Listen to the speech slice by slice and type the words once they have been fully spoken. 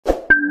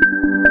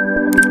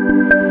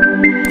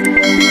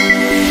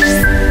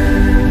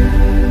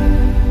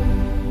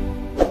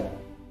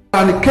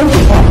And it came to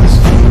pass,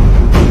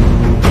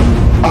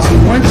 as he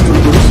went to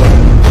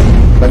Jerusalem,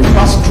 that he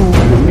passed through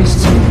the midst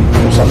of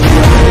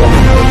Samaria.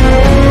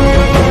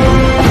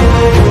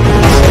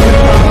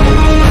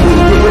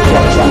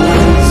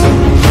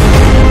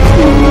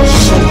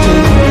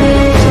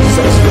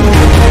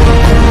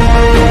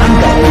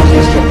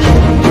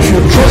 If you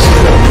trust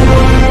God,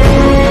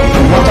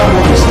 no matter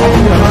what is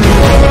happening around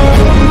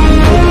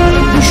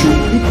you, you should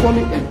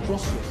equally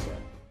entrust yourself.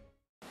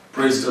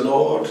 Praise the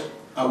Lord.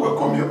 I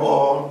welcome you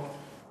all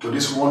to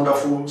this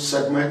wonderful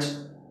segment.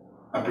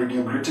 I bring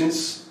you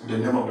greetings in the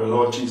name of the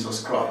Lord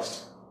Jesus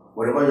Christ.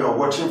 Wherever you are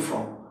watching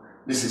from,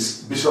 this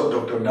is Bishop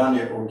Dr.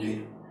 Daniel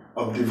Ogie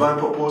of Divine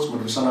Purpose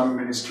Motivational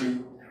Ministry,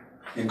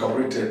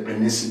 Incorporated,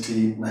 Benin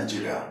City,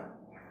 Nigeria.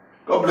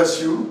 God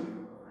bless you.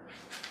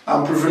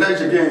 I'm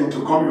privileged again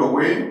to come your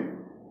way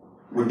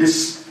with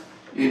this,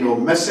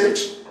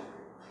 message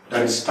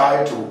that is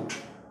titled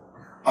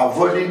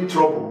 "Avoiding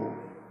Trouble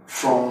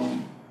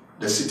from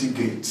the City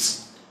Gates."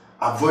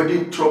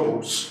 Avoiding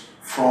troubles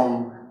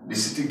from the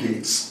city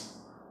gates.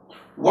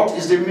 What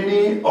is the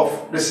meaning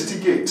of the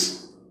city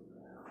gates?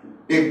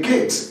 A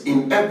gate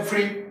in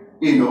every,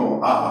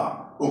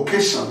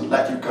 occasion,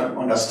 like you can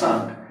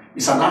understand,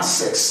 is an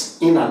access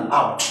in and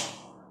out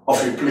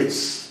of a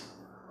place.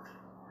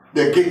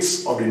 The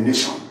gates of the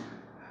nation,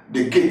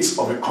 the gates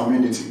of a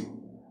community,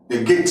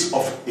 the gates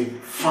of a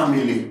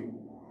family.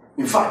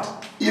 In fact,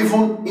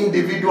 even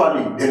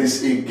individually, there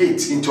is a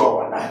gate into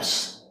our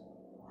lives.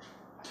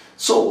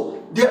 So,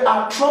 there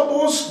are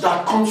troubles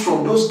that come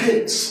from those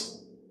gates.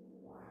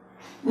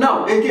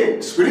 Now,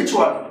 again,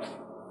 spiritually,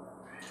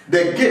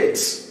 the gate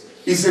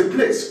is a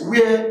place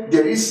where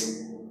there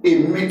is a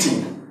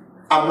meeting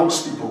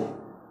amongst people.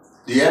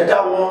 The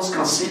elder ones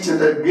can sit in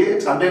the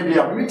gate and then they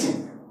are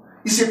meeting.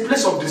 It's a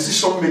place of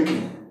decision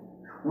making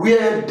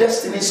where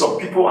destinies of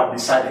people are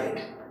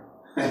decided.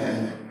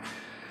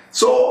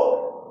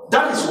 So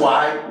that is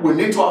why we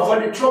need to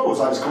avoid the troubles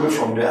that is coming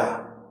from there.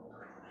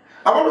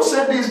 I want to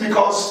say this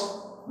because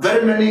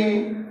very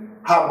many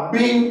have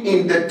been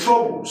in the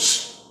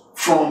troubles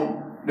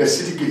from the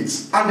city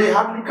gates and they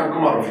hardly can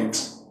come out of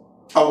it.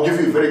 I will give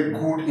you a very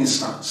good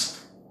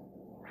instance.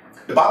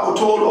 The Bible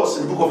told us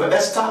in the book of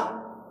Esther,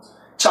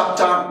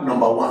 chapter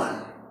number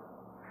 1.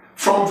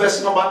 From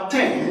verse number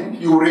 10,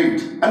 you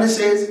read, and it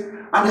says,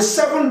 "And the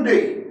seventh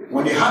day,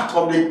 when the heart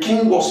of the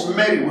king was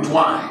merry with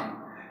wine,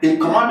 he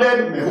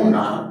commanded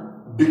Mehunna,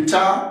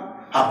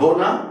 Bigthan,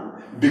 Harbona,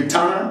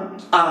 Bigthan,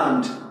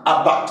 and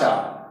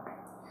Abata,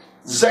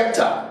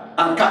 Zechta,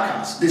 and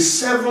Kakas, the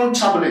 7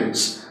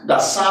 chamberlains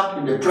that sat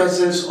in the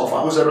presence of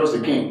Ahasuerus the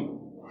king,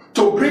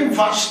 to bring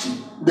Vashti,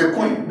 the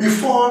queen,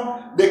 before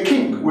the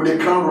king with the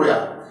crown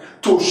royal,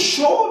 to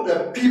show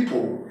the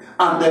people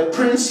and the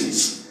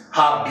princes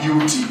her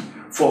beauty,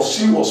 for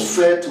she was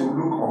fair to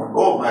look on."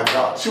 Oh my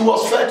God, she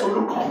was fair to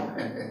look on.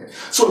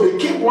 So the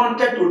king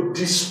wanted to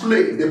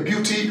display the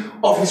beauty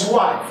of his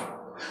wife,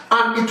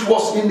 and it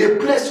was in the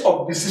place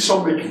of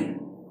decision making.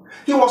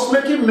 He was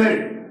making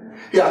merry.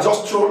 He had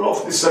just thrown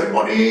off the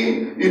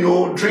ceremony,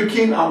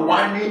 drinking and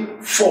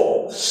whining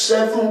for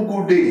 7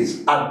 good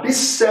days. At this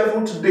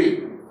 7th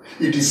day,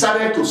 he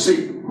decided to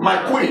say, "My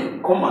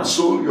queen, come and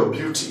show your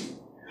beauty.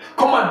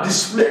 Come and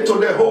display to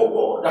the whole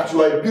world that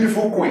you are a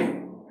beautiful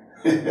queen."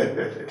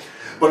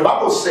 But the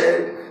Bible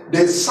said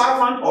the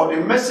servant or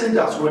the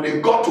messengers, when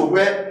they got to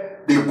where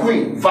the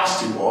queen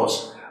Vashti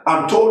was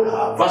and told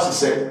her, Vashti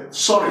said,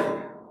 "Sorry,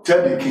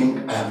 tell the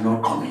king I am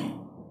not coming."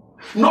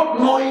 Not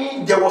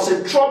knowing there was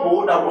a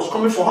trouble that was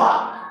coming for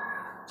her.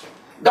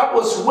 That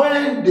was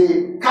when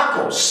the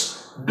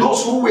Kakos,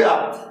 those who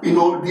were,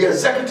 the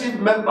executive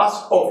members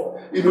of,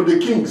 the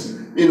king's,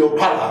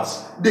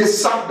 palace, they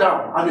sat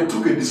down and they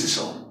took a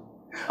decision.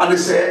 And they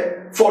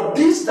said, "For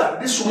this that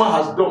this woman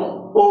has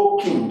done, O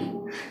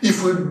king,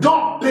 if we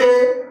don't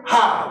pay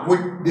her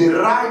with the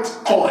right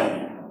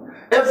coin,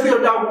 every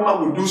other woman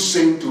will do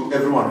same to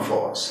every one of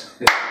us."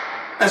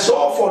 And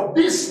so for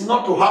this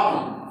not to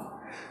happen,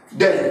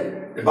 then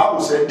the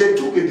Bible said they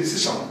took a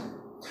decision.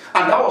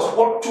 And that was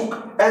what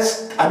took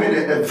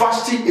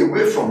Vashti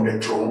away from the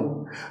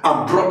throne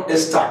and brought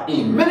Esther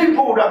in. Many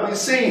people would have been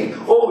saying,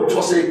 "Oh, it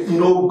was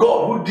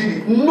God who did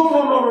it."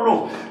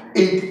 No.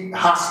 It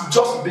has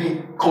just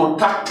been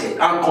contacted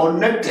and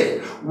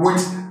connected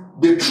with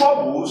the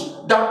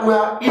troubles that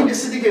were in the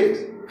city gate.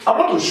 I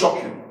want to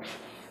shock you.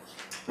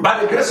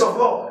 By the grace of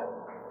God,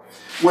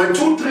 when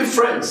 2, 3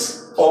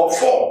 friends or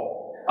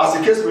 4, as the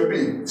case may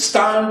be,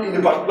 stand in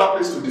a particular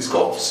place to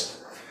discuss,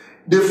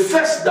 the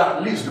first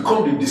that leaves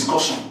becomes the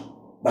discussion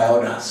by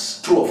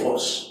others, 2 of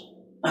us.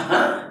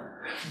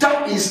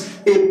 That is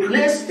a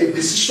place a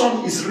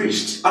decision is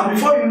reached. And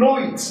before you know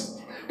it,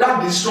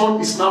 that decision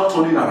is now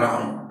turning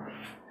around.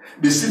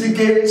 The city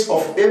gates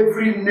of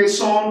every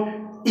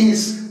nation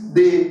is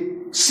the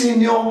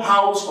senior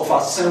house of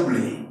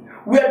assembly,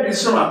 where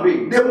decisions are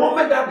made. The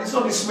moment that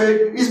decision is made,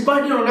 it's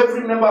binding on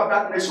every member of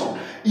that nation.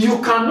 You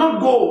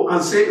cannot go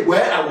and say,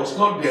 "Well, I was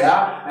not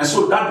there, and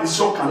so that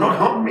decision cannot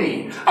harm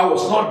me. I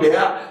was not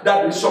there,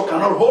 that decision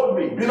cannot hold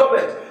me."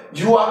 Beloved,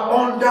 you are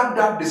under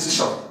that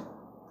decision.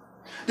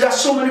 There are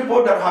so many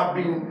people that have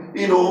been,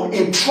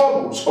 in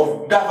troubles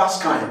of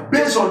diverse kind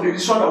based on the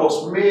decision that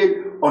was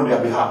made on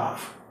their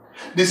behalf.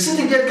 The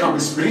city gate can be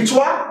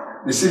spiritual,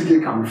 the city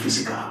gate can be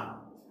physical.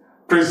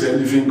 Praise the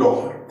living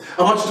God.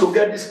 I want you to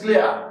get this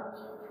clear,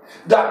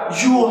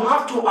 that you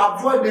have to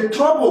avoid the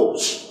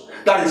troubles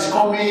that is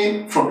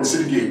coming from the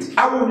city gate.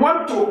 I will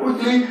want to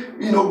quickly,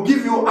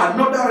 give you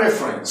another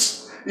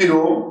reference.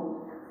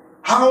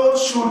 How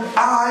should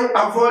I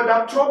avoid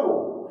that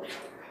trouble?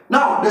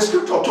 Now, the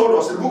scripture told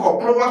us in the book of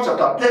Proverbs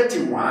chapter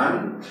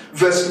 31,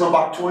 verse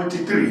number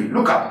 23.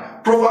 Look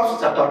at Proverbs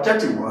chapter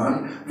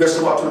 31,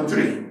 verse number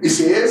 23. It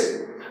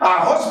says, "Our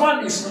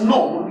husband is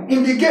known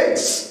in the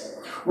gates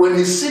when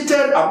he's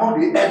seated among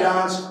the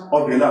elders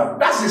of the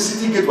land." That's the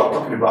city gate we're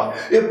talking about.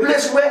 A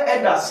place where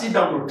elders sit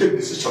down to take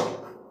decision.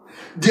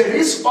 There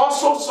is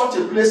also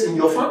such a place in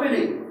your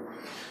family.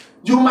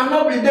 You might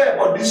not be there,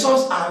 but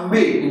decisions are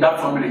made in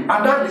that family,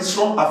 and that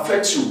decision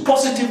affects you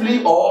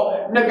positively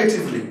or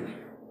negatively.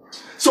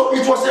 So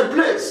it was a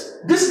place.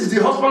 This is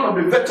the husband of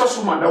the virtuous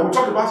woman that we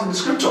talked about in the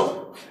scripture.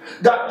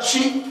 That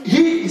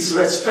he is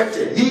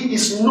respected, he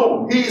is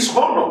known, he is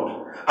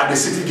honored at the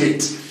city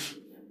gate.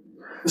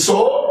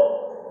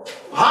 So,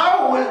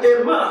 how will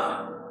a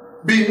man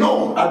be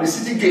known at the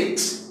city gate?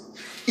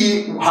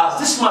 Has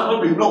this man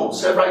not been known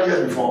several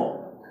years before?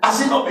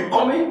 Has he not been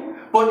coming?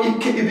 But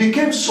it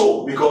became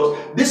so because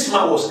this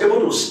man was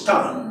able to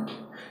stand,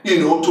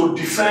 to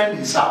defend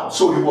his house.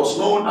 So he was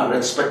known and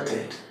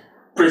respected.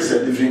 Praise the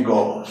living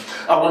God.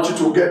 I want you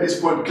to get this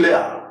point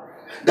clear.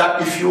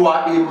 That if you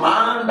are a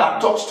man that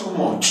talks too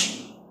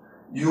much,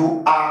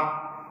 you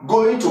are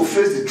going to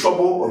face the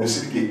trouble of the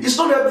city gate. It's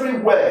not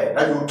everywhere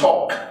that you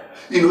talk.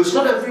 It's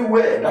not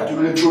everywhere that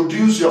you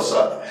introduce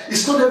yourself.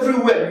 It's not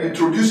everywhere you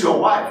introduce your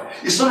wife.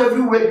 It's not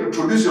everywhere you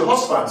introduce your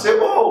husband. Say,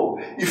 oh,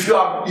 if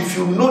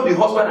you know the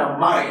husband I'm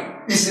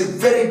married, he's a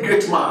very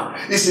great man.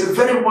 He's a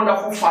very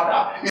wonderful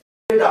father.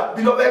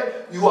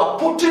 Beloved, you are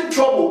putting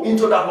trouble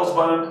into that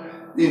husband,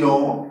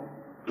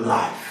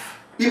 life.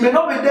 He may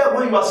not be there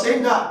when you are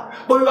saying that,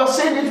 but you are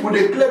saying it with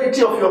the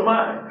clarity of your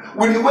mind,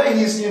 with the way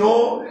he's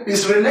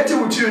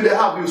relating with you in the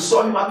house. You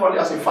saw him actually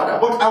as a father.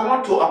 But I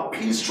want to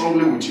appeal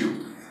strongly with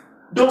you.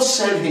 Don't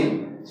sell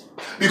him,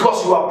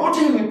 because you are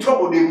putting him in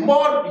trouble. The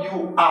more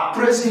you are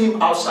praising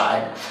him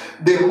outside,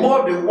 the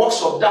more the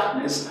works of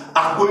darkness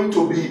are going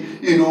to be,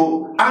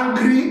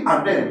 angry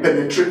and then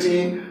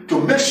penetrating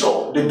to make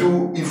sure they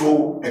do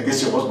evil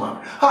against your husband.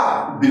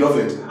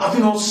 Beloved, have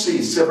you not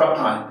seen several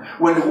times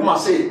when the woman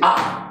say,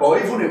 or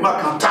even the man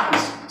can tap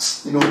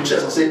his,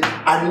 chest and say,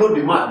 I know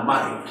the man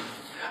married.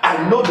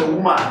 I know the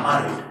woman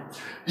married.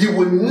 He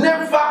will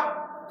never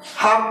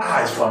have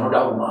eyes for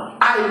another woman.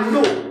 I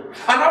know.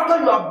 And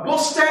after you are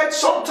boasted,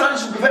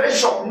 sometimes you'll be very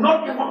shocked,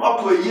 not even up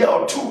to a year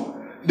or two.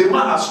 The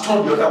man has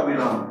turned the other way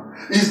around.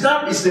 Is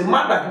the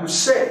man that you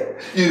say,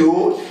 you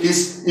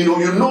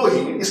know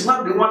him, is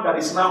not the one that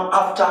is now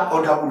after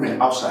other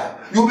women outside.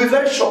 You'll be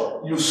very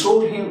shocked. You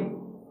sold him.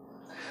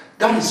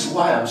 That is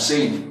why I'm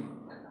saying,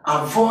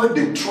 avoid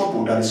the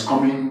trouble that is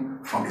coming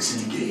from the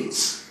city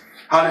gates.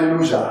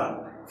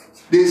 Hallelujah.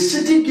 The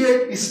city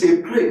gate is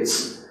a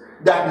place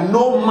that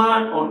no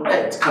man on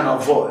earth can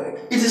avoid.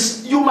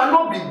 You might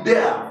not be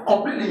there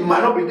completely, you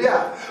might not be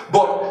there,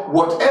 but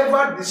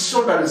whatever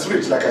decision that is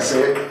reached, like I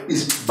said,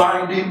 is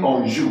binding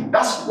on you.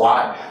 That's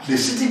why the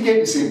city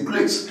gate is a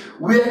place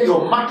where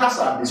your matters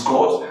are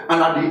discussed,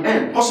 and at the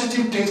end,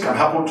 positive things can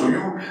happen to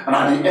you, and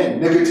at the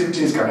end, negative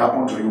things can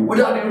happen to you,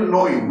 without even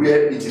knowing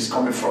where it is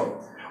coming from.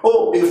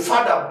 Oh, a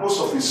father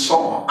boasts of his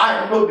son.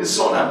 I know the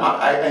son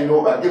I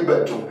know I give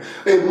birth to.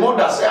 A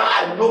mother says,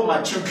 I know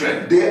my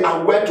children. They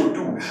are well to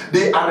do.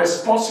 They are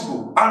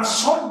responsible. And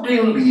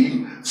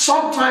suddenly,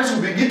 sometimes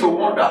you begin to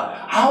wonder,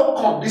 how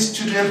come these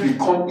children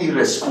become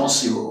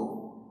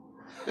irresponsible?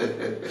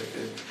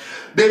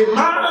 The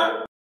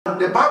man,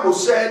 the Bible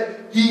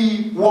said,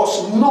 he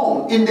was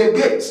known in the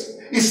gates.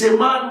 He's a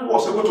man who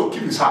was able to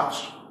keep his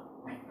house.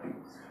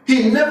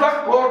 He never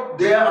got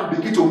there and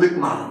began to make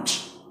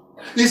mounds.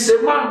 He's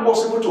a man who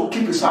was able to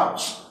keep his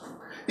house.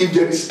 If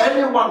there is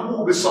anyone who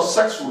will be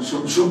successful,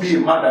 should be a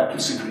man that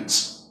keeps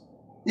secrets.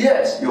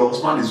 Yes, your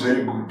husband is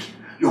very good.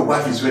 Your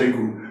wife is very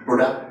good.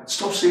 Brother,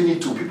 stop saying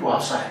it to people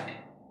outside.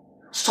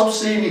 Stop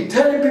saying it.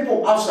 Telling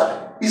people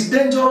outside is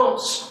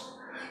dangerous.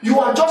 You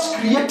are just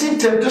creating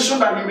temptation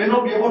that you may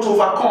not be able to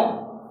overcome.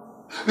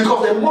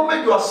 Because the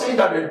moment you are saying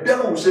that, the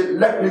devil will say,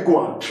 let me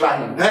go and try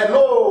him.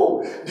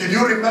 Hello! Did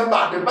you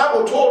remember? The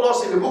Bible told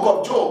us in the book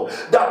of Job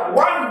that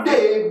one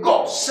day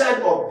God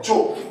said of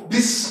Job,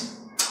 this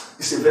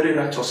is a very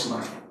righteous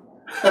man.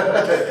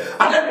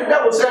 And then the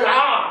devil said,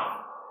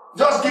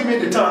 just give me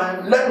the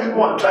time. Let me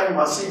go and try him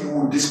and see. You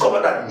will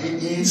discover that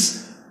he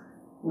is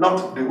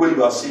not the way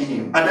you are seeing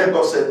him. And then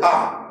God said,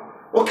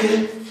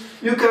 okay,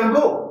 you can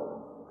go.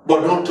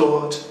 But don't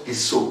touch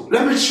his soul.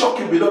 Let me shock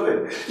you,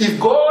 beloved. If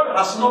God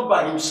has not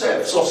by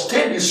himself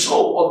sustained the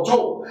soul of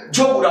Job,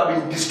 Job would have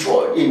been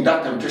destroyed in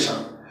that temptation.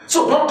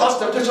 So don't cause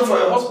temptation for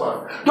your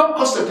husband. Don't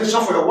cause temptation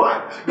for your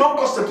wife. Don't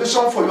cause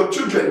temptation for your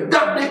children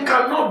that they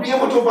cannot be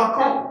able to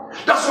overcome.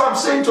 That's what I'm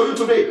saying to you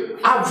today.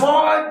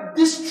 Avoid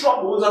these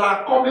troubles that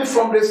are coming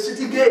from the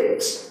city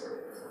gates.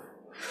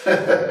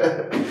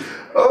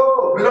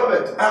 Oh,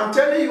 beloved, I'm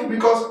telling you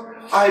because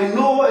I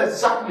know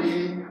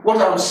exactly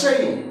what I'm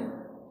saying.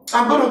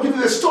 I'm going to give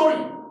you a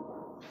story.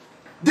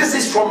 This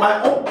is from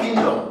my own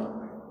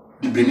kingdom,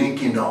 the Benin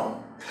kingdom.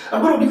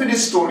 I'm going to give you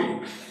this story.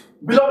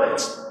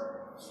 Beloved,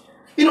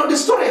 you know, the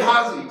story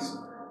has it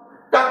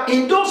that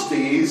in those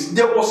days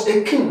there was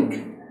a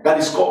king that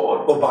is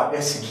called Oba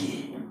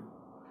Esigi.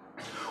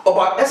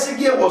 Oba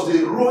Esigi was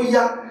the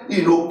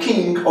royal,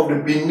 king of the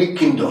Benin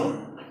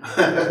kingdom.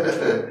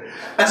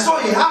 And so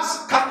he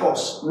has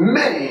caucus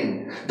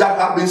men that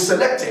have been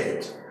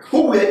selected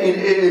who were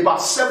in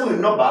about 7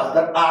 in numbers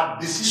that are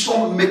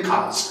decision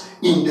makers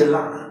in the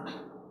land.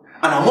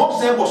 And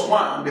amongst them was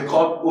one they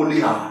called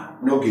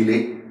Oliha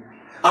Nogile.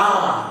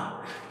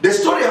 The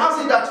story has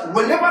it that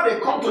whenever they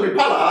come to the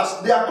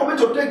palace, they are coming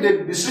to take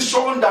the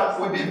decision that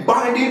will be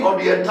binding on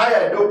the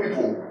entire Edo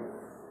people.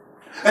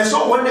 And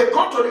so when they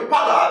come to the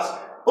palace,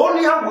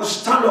 Oliha will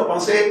stand up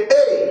and say,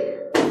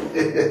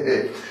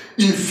 hey,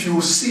 if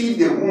you see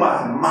the woman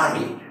I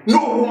marry,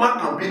 no woman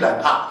can be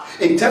like her.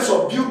 In terms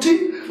of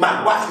beauty,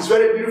 my wife is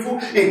very beautiful.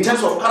 In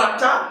terms of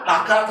character,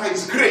 her character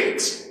is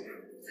great.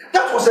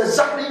 That was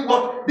exactly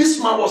what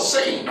this man was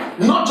saying.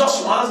 Not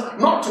just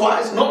once, not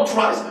twice, not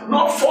thrice,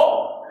 not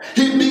 4.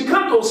 He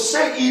began to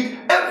say it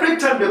every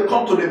time they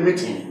come to the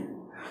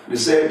meeting. They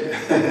said,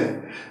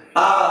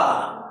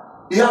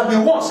 he has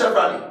been warned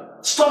severally.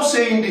 Stop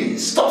saying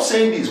this, stop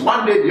saying this.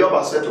 One day the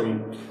other said to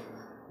him,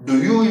 do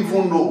you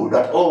even know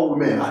that all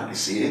women are the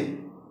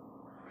same?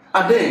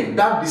 And then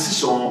that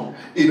decision,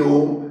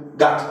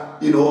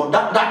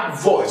 that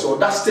voice or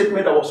that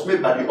statement that was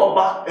made by the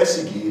Oba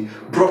Esigi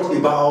brought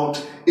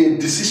about a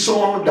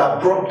decision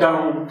that brought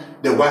down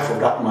the wife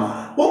of that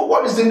man. Well,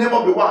 what is the name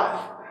of the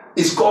wife?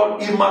 It's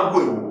called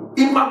Imagwero.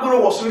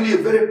 Imagwero was really a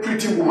very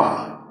pretty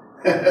woman.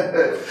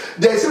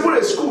 There is even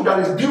a school that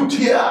is built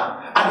here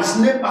and it's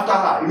named after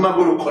her,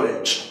 Imagwero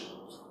College.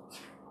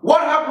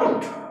 What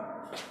happened?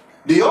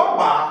 The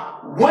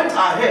Oba went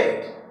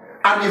ahead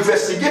and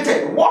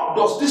investigated what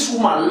does this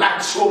woman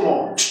like so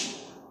much.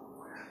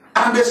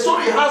 And the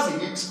story has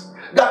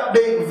it that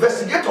the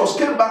investigators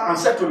came back and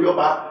said to the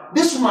Oba,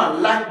 this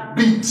woman liked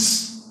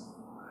beads.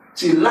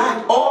 She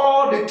liked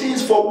all the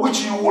things for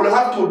which you will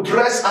have to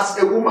dress as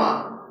a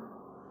woman.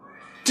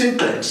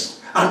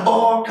 Tinklets and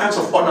all kinds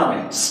of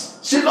ornaments.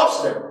 She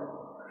loves them.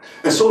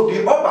 And so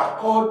the Oba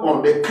called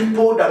on the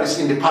cripple that is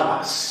in the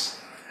palace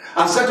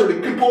and said to the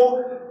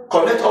cripple,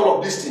 collect all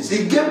of these things.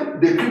 He gave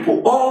the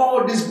cripple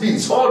all these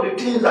beads, all the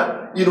things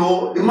that,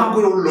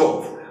 Imagwero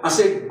loved, and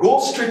said, go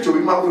straight to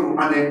Imagwero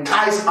and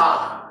entice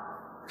her.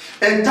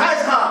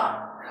 Entice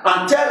her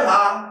and tell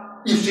her,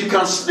 if she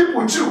can sleep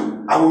with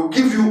you, I will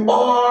give you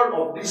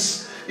all of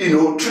these,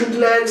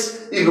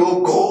 trinkets,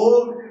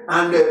 gold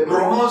and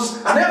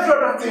bronze and every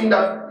other thing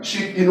that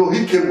he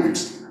came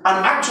with.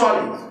 And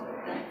actually,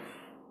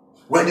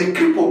 when the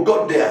cripple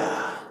got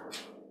there,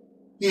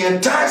 he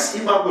enticed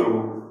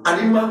Imagwero,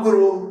 and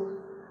Imagwero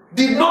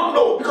did not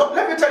know, because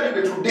let me tell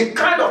you the truth, the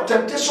kind of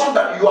temptation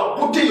that you are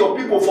putting your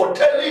people for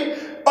telling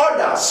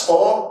others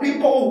or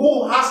people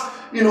who has,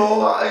 can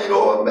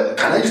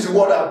I use the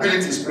word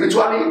ability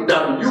spiritually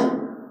than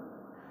you?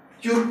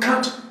 You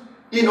can't,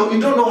 you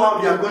don't know how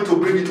they are going to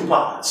bring it to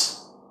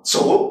pass.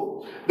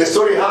 So, the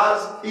story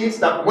has is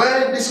that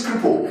when this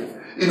cripple,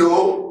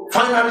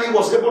 finally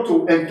was able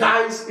to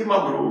entice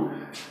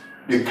Imagwero,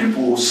 the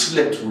cripple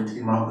slept with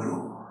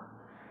Imagwero.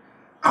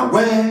 And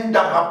when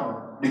that happened,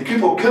 the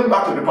cripple came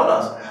back to the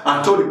palace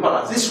and told the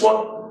palace, this is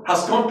what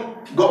has happened.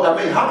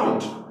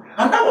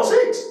 And that was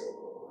it.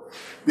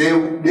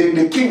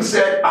 The king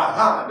said,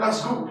 aha,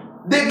 that's good.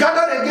 They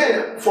gathered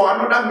again for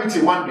another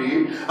meeting one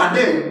day, and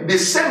then the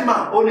same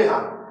man,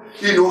 Oliha,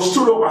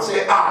 stood up and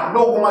said,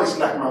 no woman is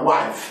like my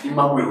wife,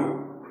 Imagwero.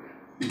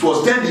 It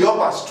was then the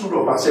Oba stood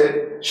up and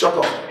said, shut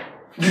up.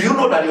 Do you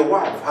know that your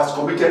wife has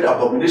committed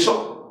abomination?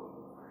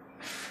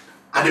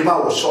 And the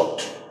man was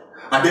shocked.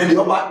 And then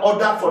the Oba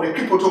ordered for the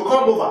people to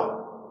come over.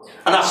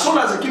 And as soon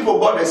as the people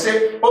got, they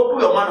said, open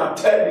your mouth and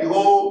tell the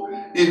whole,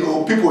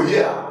 people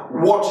here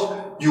what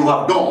you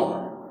have done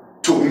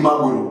to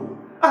Imagwero.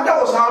 And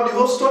that was how the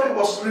whole story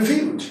was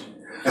revealed.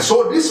 And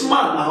so this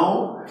man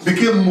now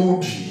became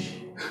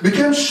moody,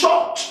 became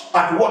shocked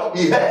at what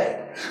he heard.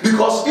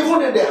 Because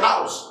even in the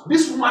house,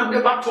 this woman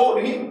never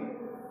told him.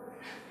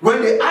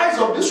 When the eyes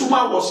of this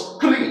woman was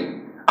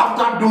clean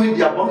after doing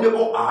the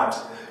abominable act,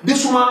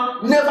 this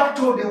woman never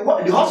told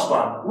the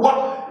husband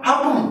what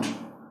happened.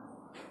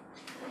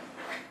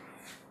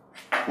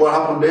 What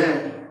happened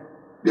then?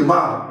 The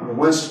man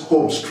went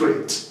home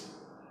straight.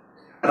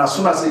 And as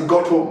soon as he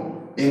got home,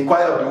 he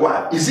inquired of the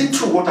wife, is it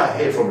true what I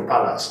heard from the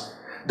palace?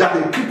 That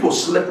the people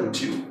slept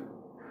with you?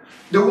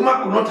 The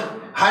woman could not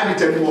hide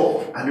it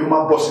anymore. And the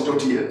woman burst into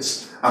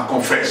tears and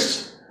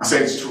confessed and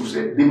said it's true.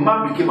 The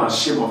man became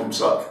ashamed of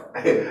himself.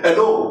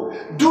 Hello,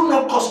 do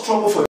not cause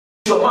trouble for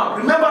Your mouth.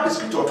 Remember the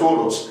scripture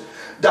told us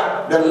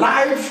that the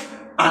life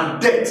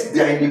and death, they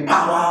are in the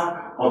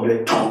power of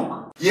the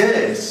tongue.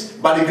 Yes,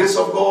 by the grace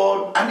of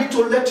God, I need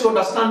to let you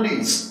understand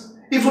this.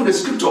 Even the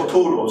scripture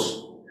told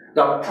us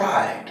that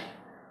pride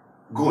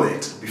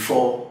goeth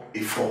before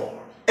a fall.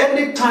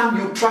 Anytime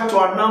you try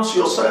to announce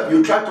yourself,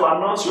 you try to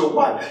announce your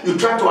wife, you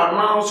try to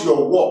announce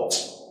your what,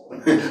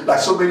 like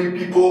so many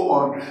people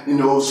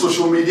on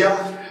social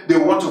media, they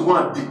want to go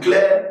and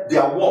declare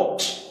their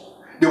what.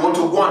 They want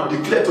to go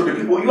and declare to the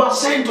people. You are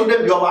saying to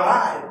them, you have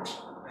arrived.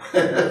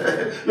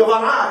 You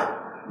have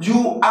arrived.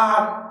 You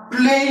are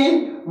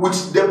playing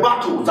with the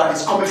battle that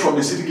is coming from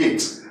the city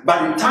gates.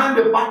 By the time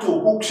the battle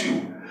hooks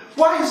you,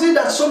 why is it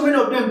that so many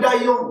of them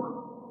die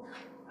young?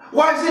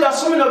 Why is it that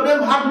so many of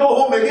them have no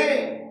home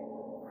again?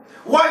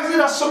 Why is it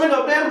that so many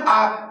of them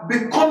are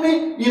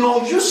becoming,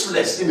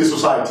 useless in the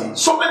society?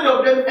 So many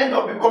of them end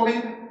up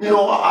becoming,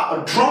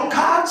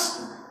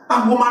 drunkards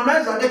and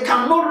womanizers. They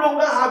can no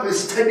longer have a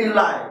steady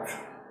life.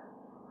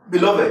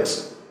 Beloved,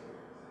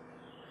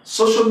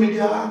 social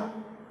media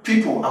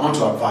people, I want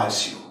to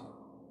advise you.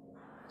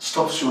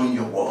 Stop showing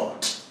your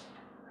worth.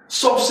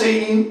 Stop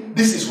saying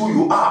this is who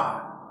you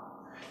are.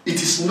 It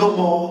is no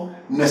more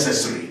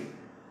necessary.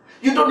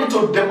 You don't need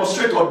to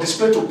demonstrate or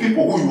display to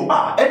people who you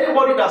are.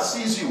 Anybody that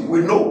sees you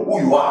will know who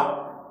you are.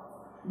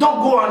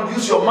 Don't go and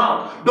use your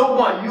mouth. Don't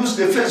go and use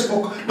the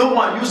Facebook. Don't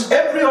go and use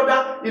every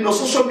other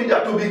social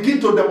media to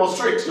begin to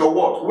demonstrate your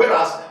worth.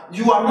 Whereas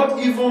you are not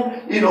even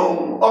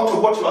up to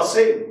what you are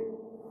saying.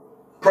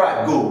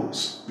 Pride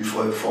goes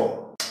before a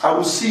fall. I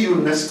will see you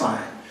next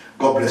time.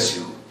 God bless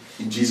you.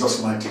 In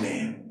Jesus' mighty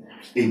name.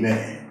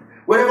 Amen.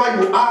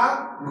 Wherever you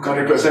are, you can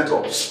represent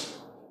us.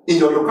 In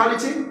your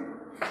locality,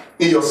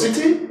 in your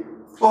city,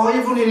 or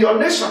even in your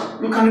nation,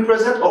 you can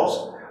represent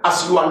us.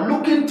 As you are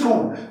looking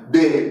through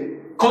the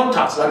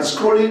contacts that is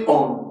scrolling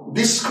on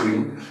this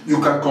screen,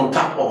 you can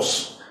contact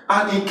us.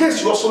 And in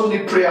case you also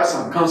need prayers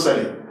and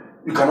counseling,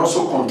 you can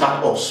also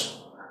contact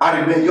us. I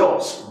remain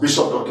yours,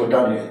 Bishop Dr.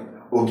 Daniel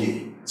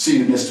Ogie. See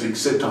you next week,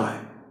 same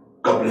time.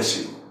 God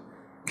bless you.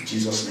 In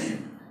Jesus'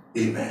 name,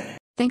 amen.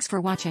 Thanks for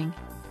watching.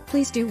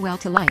 Please do well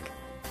to like,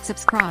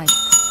 subscribe,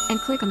 and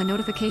click on the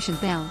notification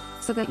bell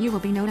so that you will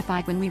be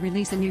notified when we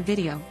release a new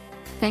video.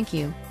 Thank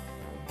you.